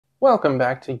Welcome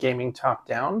back to Gaming Top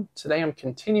Down. Today I'm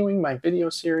continuing my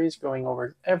video series going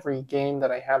over every game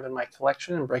that I have in my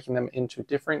collection and breaking them into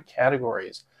different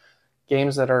categories.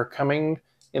 Games that are coming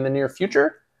in the near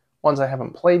future, ones I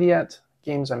haven't played yet,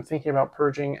 games I'm thinking about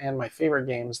purging, and my favorite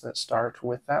games that start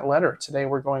with that letter. Today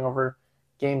we're going over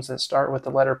games that start with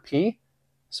the letter P.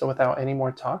 So without any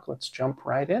more talk, let's jump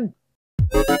right in.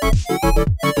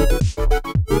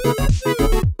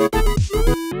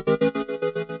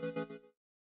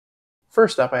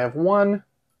 First up, I have one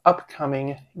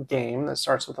upcoming game that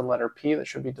starts with the letter P that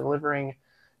should be delivering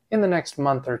in the next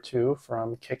month or two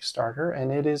from Kickstarter, and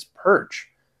it is Purge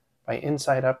by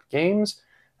Inside Up Games.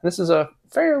 And this is a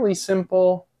fairly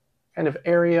simple kind of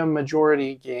area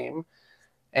majority game,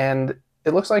 and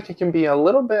it looks like it can be a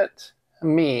little bit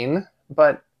mean,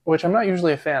 but which I'm not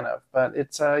usually a fan of, but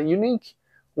it's a unique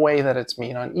way that it's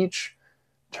mean. On each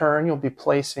turn, you'll be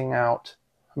placing out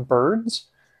birds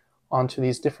onto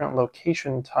these different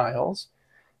location tiles,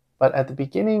 but at the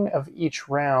beginning of each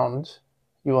round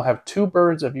you will have two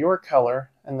birds of your color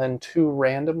and then two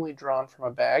randomly drawn from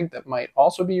a bag that might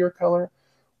also be your color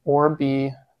or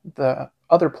be the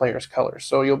other player's color.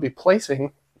 So you'll be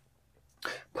placing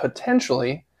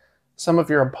potentially some of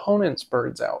your opponent's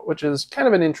birds out, which is kind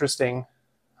of an interesting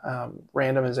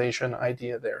randomization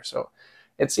idea there. So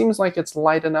it seems like it's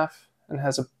light enough and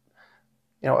has a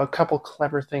couple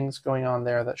clever things going on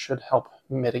there that should help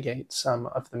mitigate some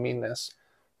of the meanness.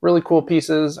 Really cool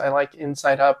pieces. I like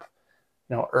Inside Up.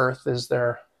 Earth is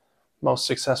their most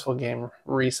successful game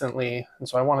recently, and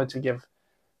so I wanted to give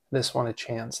this one a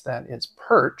chance. That is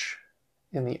Purge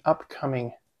in the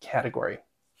upcoming category.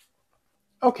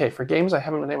 Okay, for games I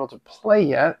haven't been able to play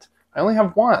yet, I only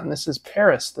have one. This is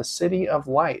Paris, the City of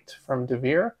Light from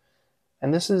Devere,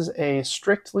 and this is a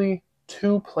strictly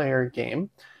two-player game.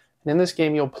 And in this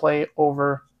game, you'll play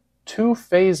over two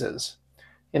phases.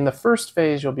 In the first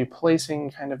phase, you'll be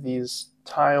placing kind of these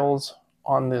tiles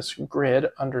on this grid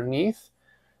underneath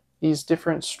these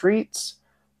different streets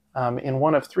in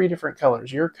one of three different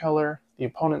colors: your color, the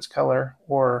opponent's color,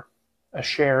 or a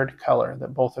shared color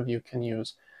that both of you can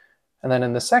use. And then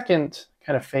in the second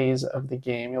kind of phase of the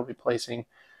game, you'll be placing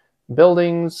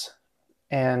buildings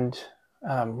and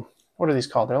what are these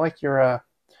called? They're like your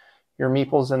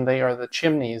meeples, and they are the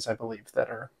chimneys, I believe, that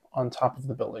are on top of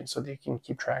the building so that you can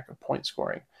keep track of point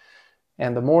scoring.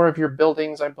 And the more of your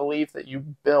buildings, I believe, that you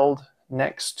build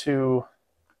next to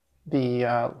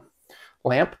the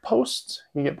lamp posts,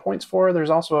 you get points for.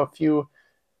 There's also a few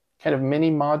kind of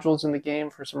mini modules in the game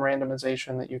for some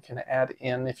randomization that you can add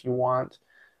in if you want.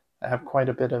 I have quite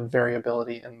a bit of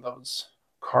variability in those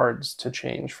cards to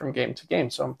change from game to game.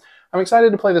 So I'm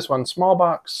excited to play this one. Small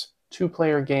box,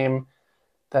 two-player game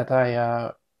that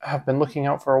I have been looking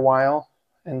out for a while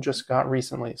and just got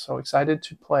recently. So excited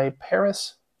to play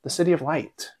Paris, the City of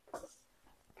Light.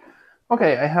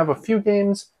 Okay, I have a few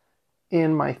games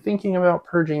in my thinking about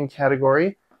purging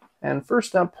category. And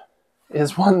first up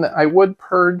is one that I would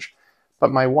purge,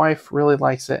 but my wife really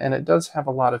likes it, and it does have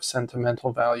a lot of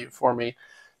sentimental value for me.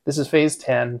 This is Phase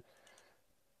 10,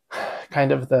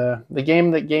 kind of the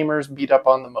game that gamers beat up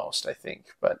on the most, I think.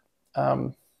 But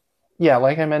yeah,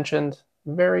 like I mentioned,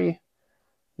 very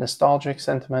nostalgic,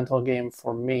 sentimental game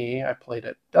for me. I played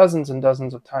it dozens and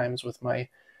dozens of times with my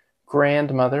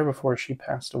grandmother before she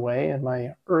passed away in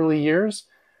my early years.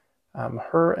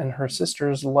 Her and her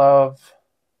sisters love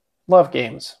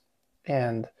games,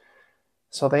 and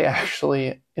so they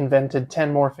actually invented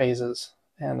 10 more phases,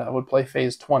 and I would play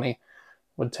Phase 20.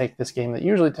 Would take this game that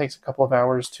usually takes a couple of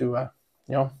hours to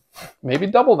maybe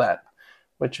double that,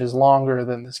 which is longer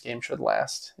than this game should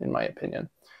last, in my opinion.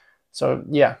 So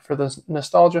yeah, for the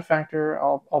nostalgia factor,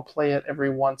 I'll play it every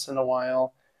once in a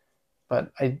while,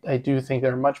 but I do think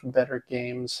there are much better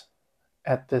games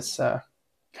at this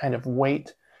kind of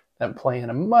weight that play in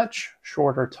a much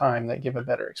shorter time that give a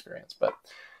better experience. But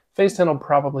Phase 10 will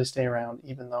probably stay around,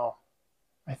 even though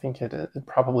I think it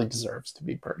probably deserves to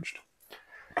be purged.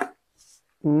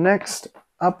 Next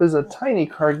up is a tiny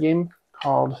card game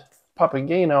called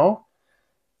Papageno.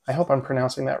 I hope I'm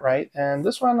pronouncing that right. And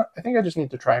this one, I think I just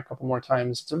need to try a couple more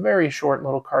times. It's a very short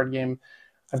little card game.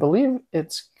 I believe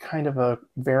it's kind of a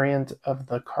variant of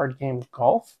the card game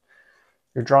Golf.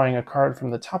 You're drawing a card from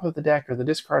the top of the deck or the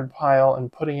discard pile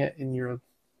and putting it in your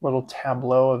little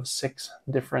tableau of 6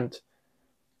 different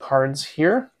cards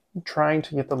here, trying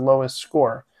to get the lowest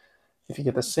score. If you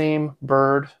get the same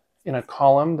bird in a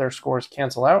column, their scores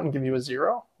cancel out and give you a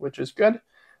 0, which is good.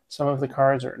 Some of the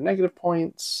cards are negative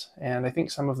points, and I think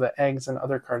some of the eggs and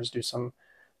other cards do some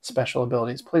special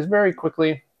abilities. Plays very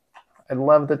quickly. I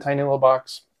love the tiny little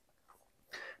box,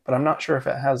 but I'm not sure if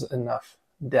it has enough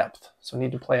depth. So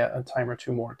need to play a time or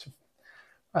two more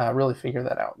to really figure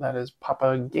that out. That is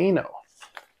Papageno.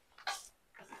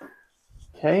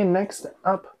 Okay, next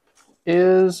up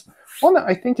is one that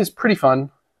I think is pretty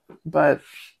fun, but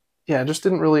yeah, just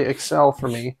didn't really excel for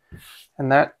me,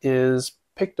 and that is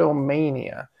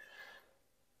Pictomania.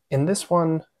 In this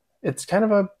one, it's kind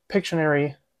of a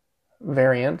Pictionary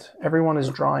variant. Everyone is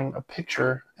drawing a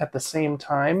picture at the same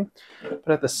time,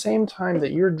 but at the same time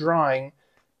that you're drawing,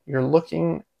 you're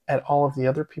looking at all of the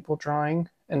other people drawing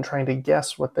and trying to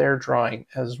guess what they're drawing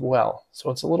as well. So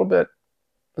it's a little bit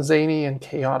zany and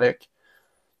chaotic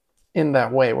in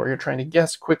that way, where you're trying to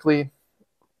guess quickly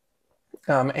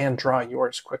and draw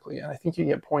yours quickly. And I think you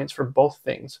get points for both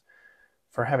things,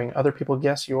 for having other people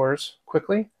guess yours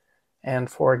quickly and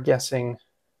for guessing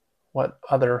what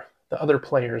the other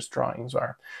players' drawings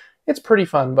are. It's pretty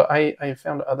fun, but I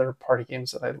found other party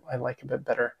games that I like a bit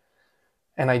better.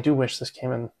 And I do wish this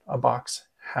came in a box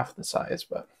half the size,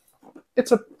 but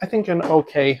it's I think an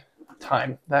okay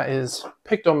time. That is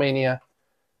Pictomania.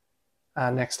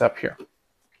 Next up here.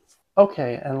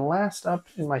 Okay, and last up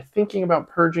in my thinking about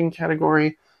purging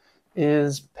category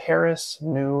is Paris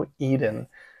New Eden.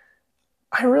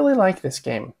 I really like this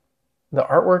game. The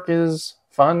artwork is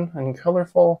fun and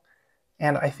colorful,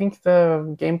 and I think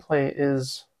the gameplay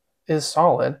is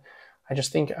solid. I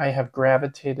just think I have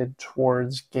gravitated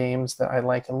towards games that I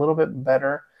like a little bit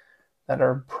better, that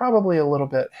are probably a little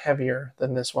bit heavier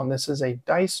than this one. This is a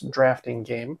dice drafting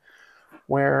game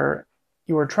where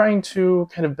you are trying to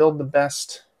kind of build the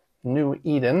best New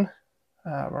Eden,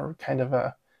 or kind of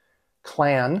a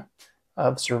clan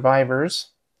of survivors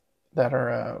that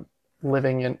are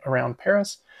living around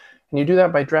Paris. And you do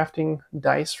that by drafting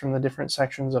dice from the different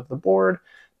sections of the board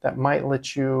that might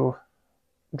let you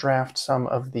draft some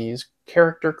of these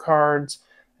character cards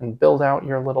and build out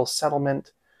your little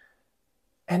settlement.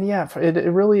 And yeah, it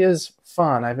really is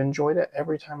fun. I've enjoyed it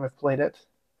every time I've played it.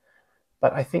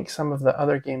 But I think some of the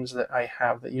other games that I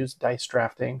have that use dice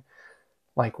drafting,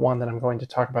 like one that I'm going to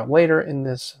talk about later in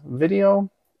this video,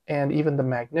 and even the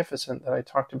Magnificent that I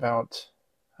talked about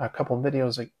a couple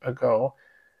videos ago,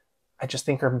 I just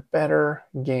think are better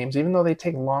games, even though they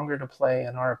take longer to play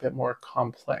and are a bit more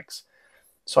complex.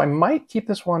 So I might keep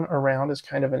this one around as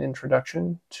kind of an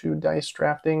introduction to dice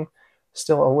drafting.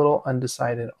 Still a little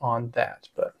undecided on that,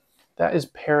 but that is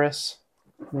Paris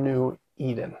New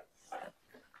Eden.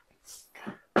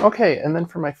 Okay, and then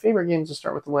for my favorite games to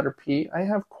start with the letter P, I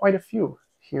have quite a few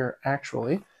here,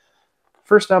 actually.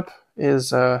 First up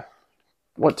is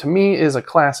what to me is a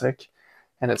classic,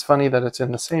 and it's funny that it's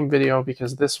in the same video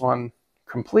because this one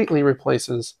completely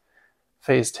replaces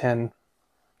Phase 10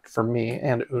 for me,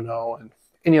 and Uno, and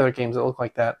any other games that look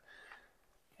like that.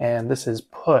 And this is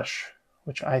Push,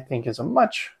 which I think is a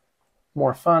much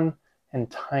more fun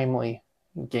and timely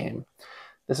game.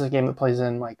 This is a game that plays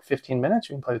in like 15 minutes.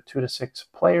 You can play with 2 to 6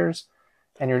 players,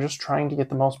 and you're just trying to get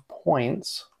the most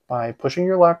points by pushing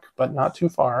your luck, but not too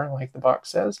far, like the box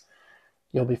says.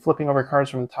 You'll be flipping over cards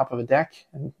from the top of a deck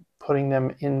and putting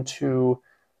them into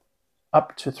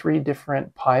up to 3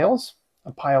 different piles.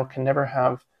 A pile can never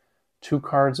have 2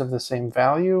 cards of the same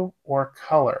value or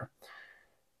color.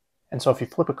 And so if you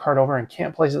flip a card over and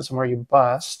can't place it somewhere, you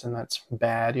bust, and that's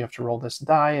bad. You have to roll this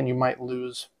die, and you might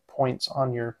lose points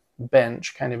on your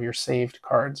bench, kind of your saved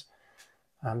cards.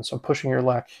 So pushing your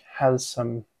luck has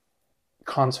some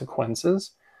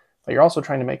consequences, but you're also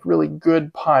trying to make really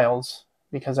good piles,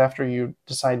 because after you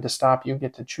decide to stop, you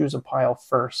get to choose a pile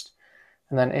first,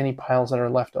 and then any piles that are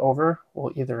left over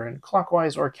will either in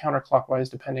clockwise or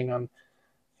counterclockwise, depending on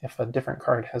if a different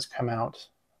card has come out.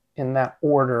 In that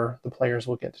order, the players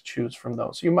will get to choose from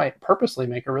those. So you might purposely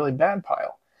make a really bad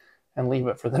pile and leave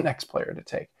it for the next player to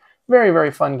take. Very,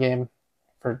 very fun game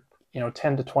for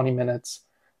 10 to 20 minutes.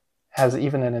 Has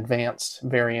even an advanced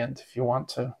variant if you want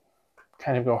to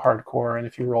kind of go hardcore. And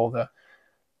if you roll the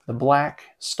black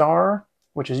star,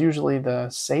 which is usually the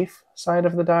safe side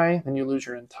of the die, then you lose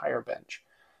your entire bench.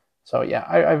 So yeah,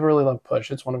 I really love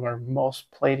Push. It's one of our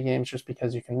most played games just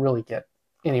because you can really get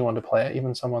anyone to play it,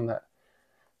 even someone that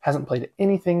hasn't played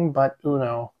anything but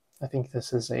Uno. I think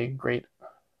this is a great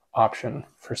option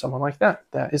for someone like that.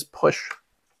 That is Push.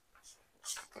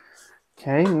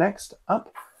 Okay, next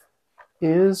up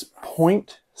is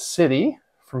Point City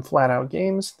from Flat Out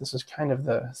Games. This is kind of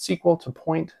the sequel to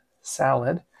Point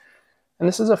Salad. And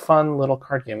this is a fun little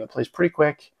card game that plays pretty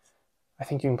quick. I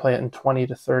think you can play it in 20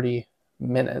 to 30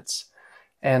 minutes.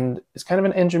 And it's kind of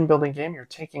an engine building game. You're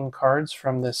taking cards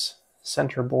from this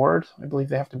center board. I believe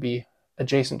they have to be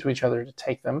adjacent to each other to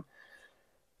take them.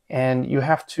 And you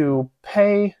have to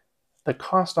pay the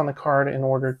cost on the card in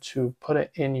order to put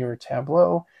it in your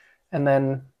tableau. and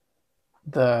then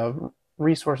the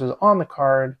resources on the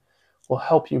card will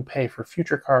help you pay for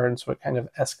future cards, so it kind of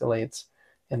escalates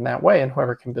in that way, and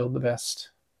whoever can build the best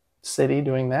city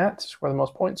doing that to score the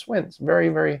most points wins. Very,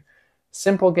 very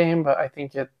simple game, but I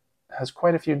think it has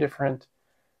quite a few different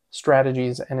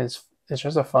strategies, and it's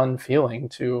just a fun feeling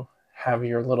to have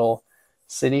your little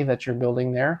city that you're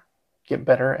building there get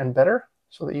better and better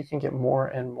so that you can get more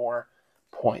and more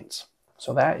points.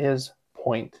 So that is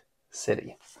Point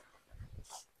City.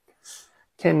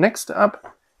 Okay, next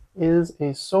up is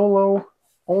a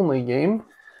solo-only game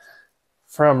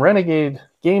from Renegade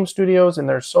Game Studios in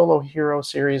their Solo Hero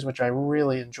series, which I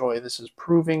really enjoy. This is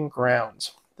Proving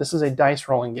Grounds. This is a dice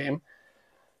rolling game,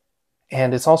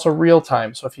 and it's also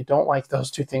real-time, so if you don't like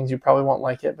those two things, you probably won't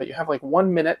like it, but you have like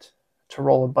 1 minute to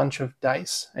roll a bunch of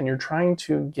dice, and you're trying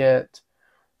to get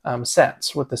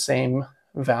sets with the same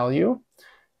value,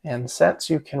 and sets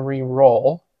you can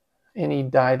re-roll. Any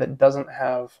die that doesn't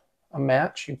have a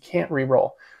match, you can't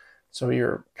re-roll. So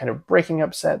you're kind of breaking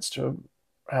up sets to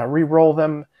re-roll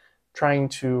them, trying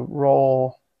to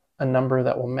roll a number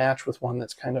that will match with one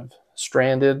that's kind of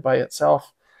stranded by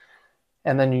itself.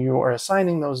 And then you are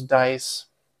assigning those dice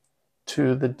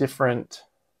to the different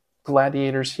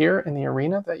gladiators here in the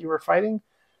arena that you are fighting.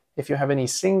 If you have any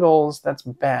singles that's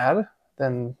bad,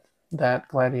 then that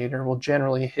gladiator will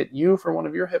generally hit you for one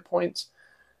of your hit points.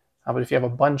 But if you have a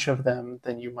bunch of them,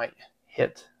 then you might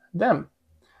hit them.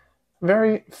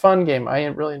 Very fun game. I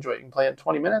really enjoy it. You can play it in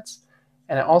 20 minutes.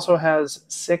 And it also has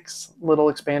 6 little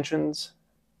expansions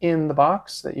in the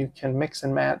box that you can mix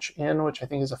and match in, which I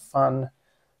think is a fun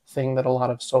thing that a lot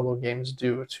of solo games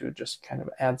do to just kind of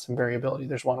add some variability.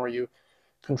 There's one where you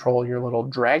control your little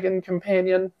dragon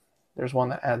companion. There's one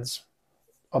that adds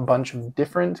a bunch of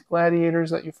different gladiators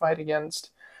that you fight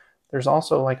against. There's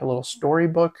also like a little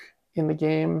storybook in the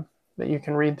game that you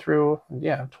can read through.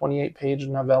 Yeah, 28-page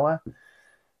novella.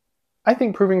 I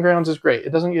think Proving Grounds is great.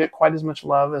 It doesn't get quite as much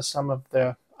love as some of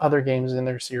the other games in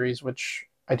their series, which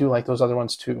I do like those other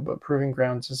ones too, but Proving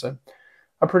Grounds is a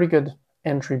pretty good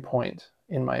entry point,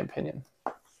 in my opinion.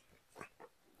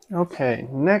 Okay,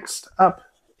 next up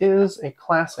is a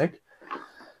classic.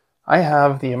 I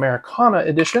have the Americana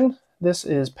edition. This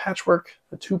is Patchwork,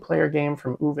 the 2-player game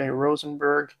from Uwe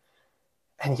Rosenberg.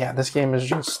 And yeah, this game is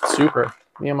just super.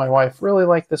 Me and my wife really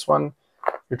like this one.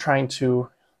 You're trying to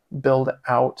build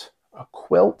out a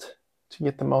quilt to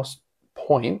get the most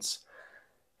points.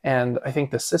 And I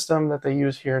think the system that they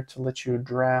use here to let you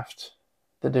draft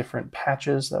the different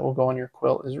patches that will go on your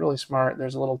quilt is really smart.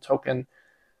 There's a little token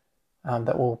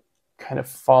that will kind of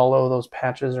follow those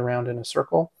patches around in a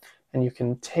circle. And you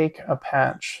can take a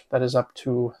patch that is up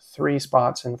to 3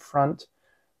 spots in front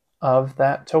of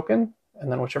that token,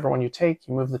 and then whichever one you take,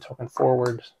 you move the token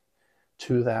forward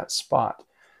to that spot.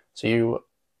 So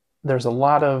there's a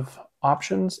lot of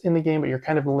options in the game, but you're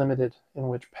kind of limited in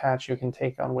which patch you can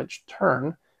take on which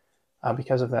turn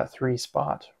because of that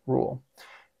 3-spot rule.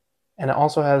 And it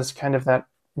also has kind of that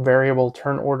variable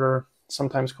turn order,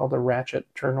 sometimes called a ratchet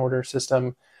turn order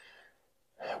system,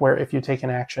 where if you take an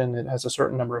action, it has a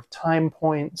certain number of time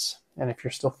points, and if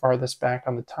you're still farthest back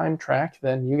on the time track,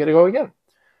 then you get to go again.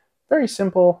 Very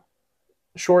simple,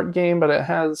 short game, but it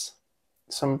has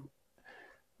some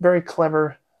very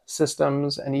clever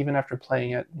systems, and even after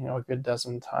playing it, a good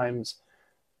dozen times,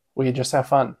 we just have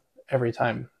fun every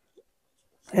time.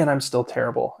 And I'm still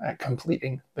terrible at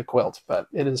completing the quilt, but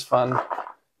it is fun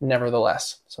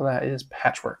nevertheless. So that is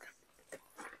Patchwork.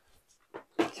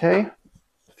 Okay,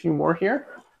 a few more here.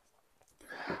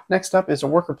 Next up is a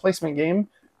worker placement game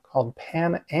called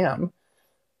Pan Am.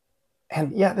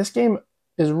 And yeah, this game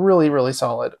is really, really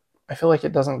solid. I feel like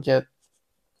it doesn't get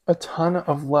a ton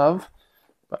of love,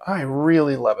 but I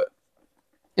really love it.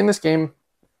 In this game,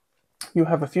 you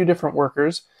have a few different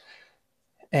workers,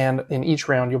 and in each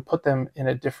round, you'll put them in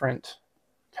a different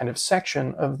kind of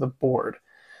section of the board.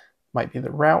 Might be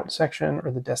the route section,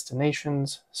 or the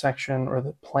destinations section, or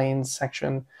the planes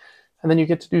section. And then you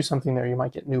get to do something there. You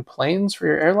might get new planes for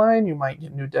your airline. You might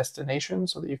get new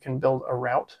destinations so that you can build a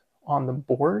route on the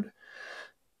board.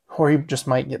 Or you just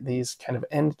might get these kind of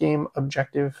end game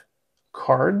objective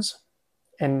cards.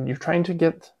 And you're trying to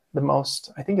get the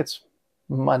most, I think it's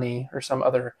money or some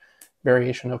other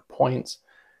variation of points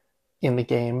in the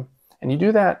game. And you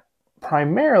do that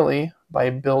primarily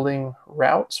by building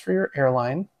routes for your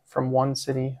airline from one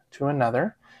city to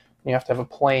another. You have to have a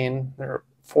plane. There are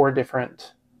 4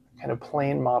 different kind of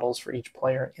plane models for each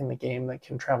player in the game that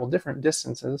can travel different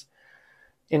distances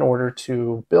in order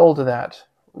to build that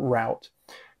route.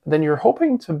 Then you're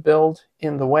hoping to build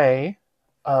in the way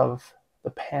of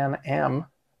the Pan Am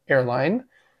airline,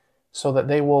 so that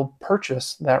they will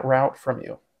purchase that route from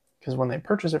you. Because when they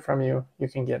purchase it from you, you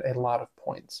can get a lot of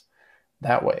points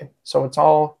that way. So it's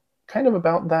all kind of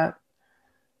about that,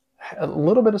 a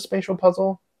little bit of spatial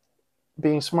puzzle,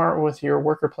 being smart with your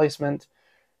worker placement,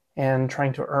 and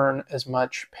trying to earn as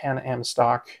much Pan Am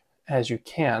stock as you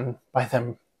can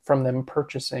from them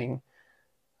purchasing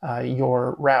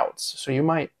your routes. So you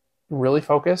might really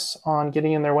focus on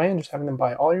getting in their way and just having them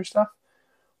buy all your stuff,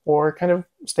 or kind of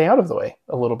stay out of the way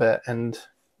a little bit and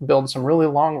build some really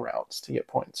long routes to get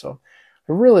points. So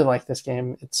I really like this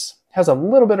game. It has a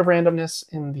little bit of randomness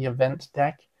in the event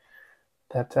deck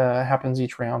that happens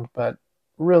each round, but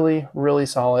really, really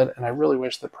solid. And I really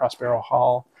wish that Prospero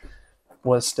Hall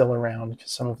was still around,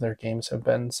 because some of their games have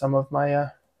been some of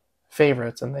my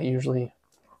favorites, and they usually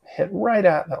hit right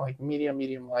at that like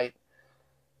medium light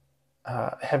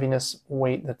heaviness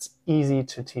weight that's easy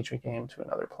to teach a game to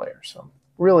another player. So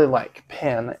really like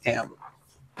Pan Am.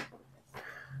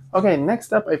 Okay,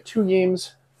 next up I have two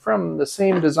games from the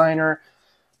same designer,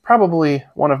 probably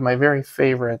one of my very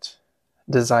favorite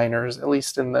designers, at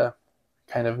least in the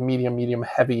kind of medium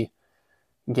heavy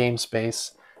game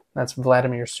space. That's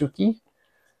Vladimir Suki.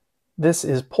 This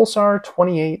is Pulsar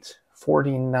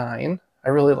 2849. I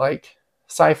really like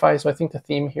sci-fi, so I think the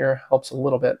theme here helps a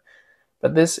little bit.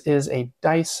 But this is a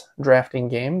dice drafting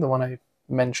game, the one I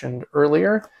mentioned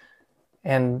earlier.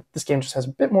 And this game just has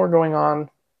a bit more going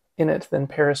on in it than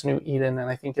Paris New Eden, and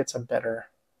I think it's a better,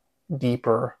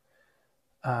 deeper,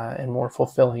 and more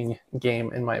fulfilling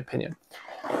game, in my opinion.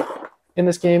 In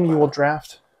this game, you will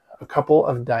draft a couple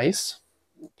of dice,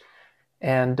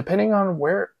 and depending on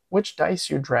which dice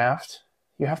you draft,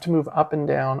 you have to move up and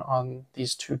down on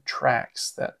these two tracks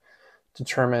that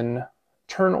determine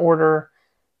turn order,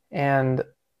 and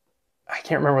I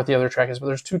can't remember what the other track is, but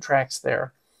there's two tracks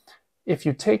there. If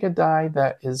you take a die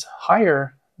that is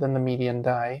higher than the median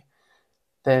die,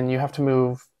 then you have to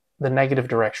move the negative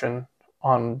direction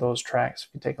on those tracks.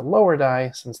 If you take a lower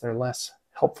die, since they're less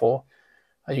helpful,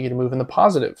 you get to move in the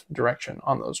positive direction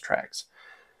on those tracks,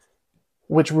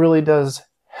 which really does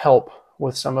help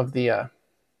with some of the,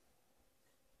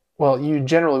 well, you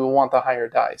generally will want the higher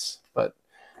dice, but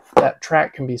that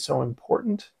track can be so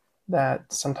important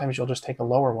that sometimes you'll just take a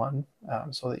lower one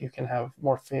so that you can have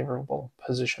more favorable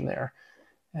position there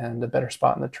and a better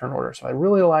spot in the turn order. So I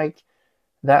really like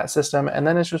that system. And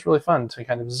then it's just really fun to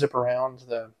kind of zip around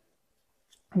the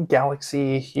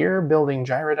galaxy here, building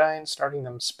gyrodynes, starting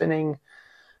them spinning,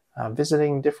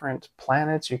 visiting different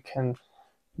planets. You can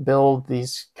build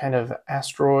these kind of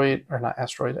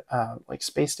like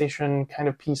space station kind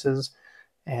of pieces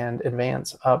and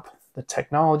advance up the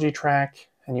technology track.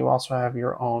 And you also have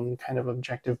your own kind of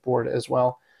objective board as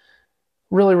well.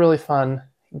 Really, really fun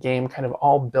game, kind of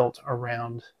all built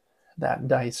around that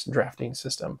dice drafting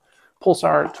system.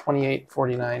 Pulsar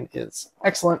 2849 is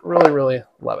excellent. Really, really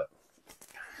love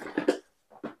it.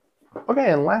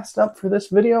 Okay, and last up for this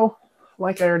video,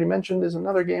 like I already mentioned, is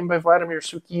another game by Vladimir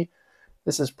Suki.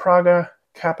 This is Praga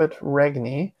Caput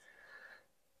Regni.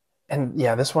 And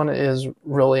yeah, this one is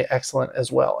really excellent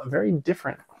as well. A very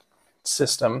different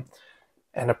system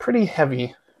and a pretty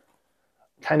heavy,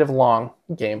 kind of long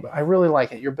game, but I really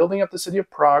like it. You're building up the city of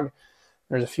Prague.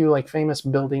 There's a few like famous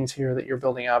buildings here that you're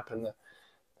building up, and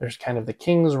there's kind of the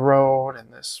King's Road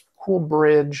and this cool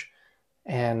bridge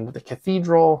and the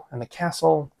cathedral and the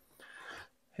castle.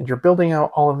 And you're building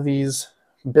out all of these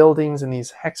buildings and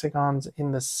these hexagons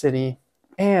in the city,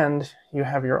 and you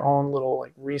have your own little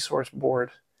like resource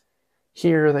board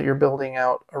here that you're building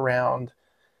out around.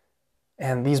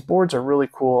 And these boards are really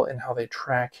cool in how they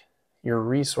track your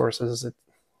resources. It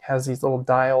has these little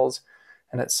dials,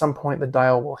 and at some point the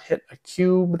dial will hit a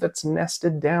cube that's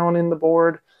nested down in the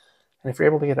board. And if you're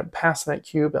able to get it past that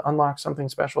cube, it unlocks something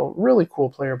special. Really cool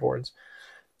player boards.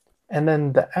 And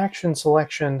then the action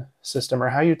selection system, or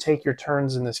how you take your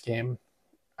turns in this game,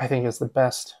 I think is the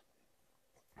best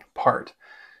part.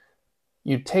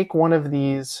 You take one of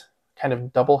these kind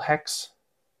of double hex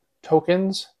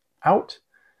tokens out,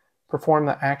 perform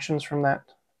the actions from that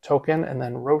token, and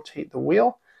then rotate the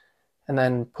wheel, and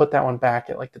then put that one back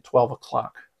at like the 12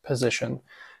 o'clock position.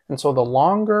 And so the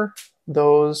longer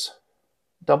those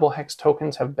double hex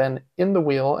tokens have been in the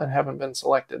wheel and haven't been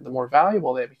selected, the more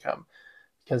valuable they become.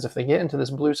 Because if they get into this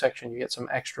blue section, you get some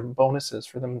extra bonuses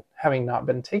for them having not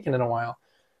been taken in a while.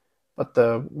 But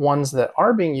the ones that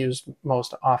are being used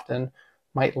most often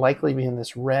might likely be in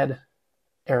this red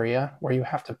area where you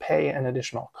have to pay an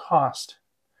additional cost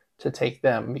to take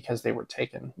them because they were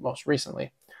taken most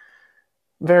recently.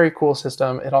 Very cool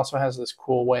system. It also has this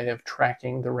cool way of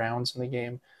tracking the rounds in the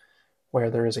game where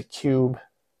there is a cube,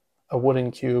 a wooden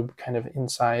cube, kind of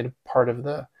inside part of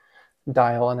the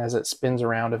dial, and as it spins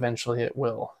around, eventually it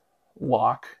will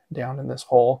lock down in this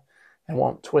hole and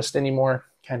won't twist anymore,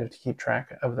 kind of to keep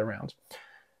track of the rounds.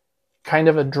 Kind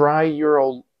of a dry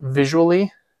Euro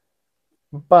visually,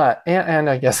 but, and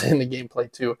I guess in the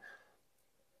gameplay too,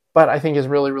 but I think is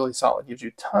really, really solid. Gives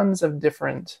you tons of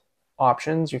different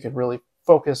options. You could really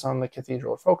focus on the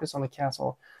cathedral, or focus on the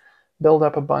castle, build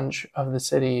up a bunch of the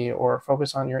city, or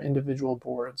focus on your individual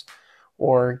boards,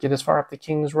 or get as far up the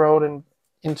King's Road and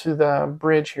into the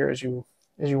bridge here as you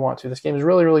want to. This game is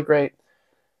really, really great.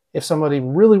 If somebody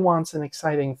really wants an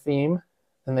exciting theme,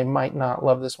 then they might not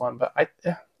love this one. But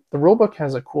the rulebook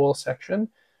has a cool section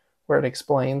where it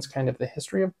explains kind of the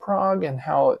history of Prague and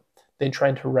how they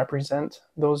tried to represent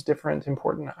those different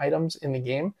important items in the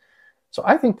game. So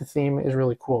I think the theme is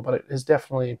really cool, but it is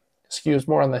definitely skews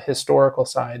more on the historical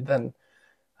side than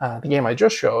the game I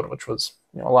just showed, which was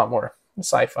a lot more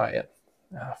sci-fi and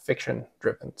fiction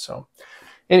driven. So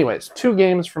anyways, 2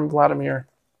 games from Vladimir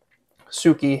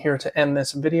Suki here to end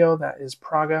this video. That is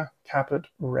Praga Caput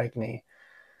Regni.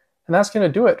 And that's going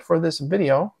to do it for this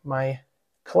video, my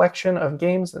collection of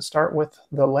games that start with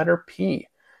the letter P.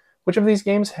 Which of these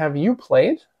games have you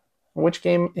played? Which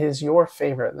game is your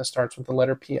favorite that starts with the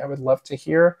letter P? I would love to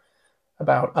hear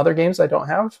about other games I don't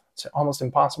have. It's almost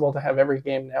impossible to have every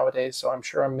game nowadays, so I'm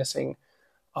sure I'm missing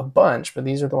a bunch, but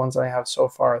these are the ones I have so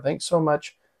far. Thanks so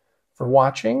much for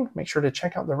watching. Make sure to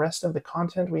check out the rest of the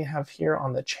content we have here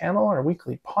on the channel, our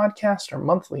weekly podcast, our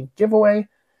monthly giveaway,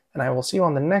 and I will see you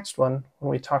on the next one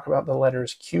when we talk about the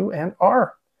letters Q and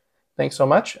R. Thanks so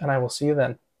much, and I will see you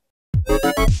then.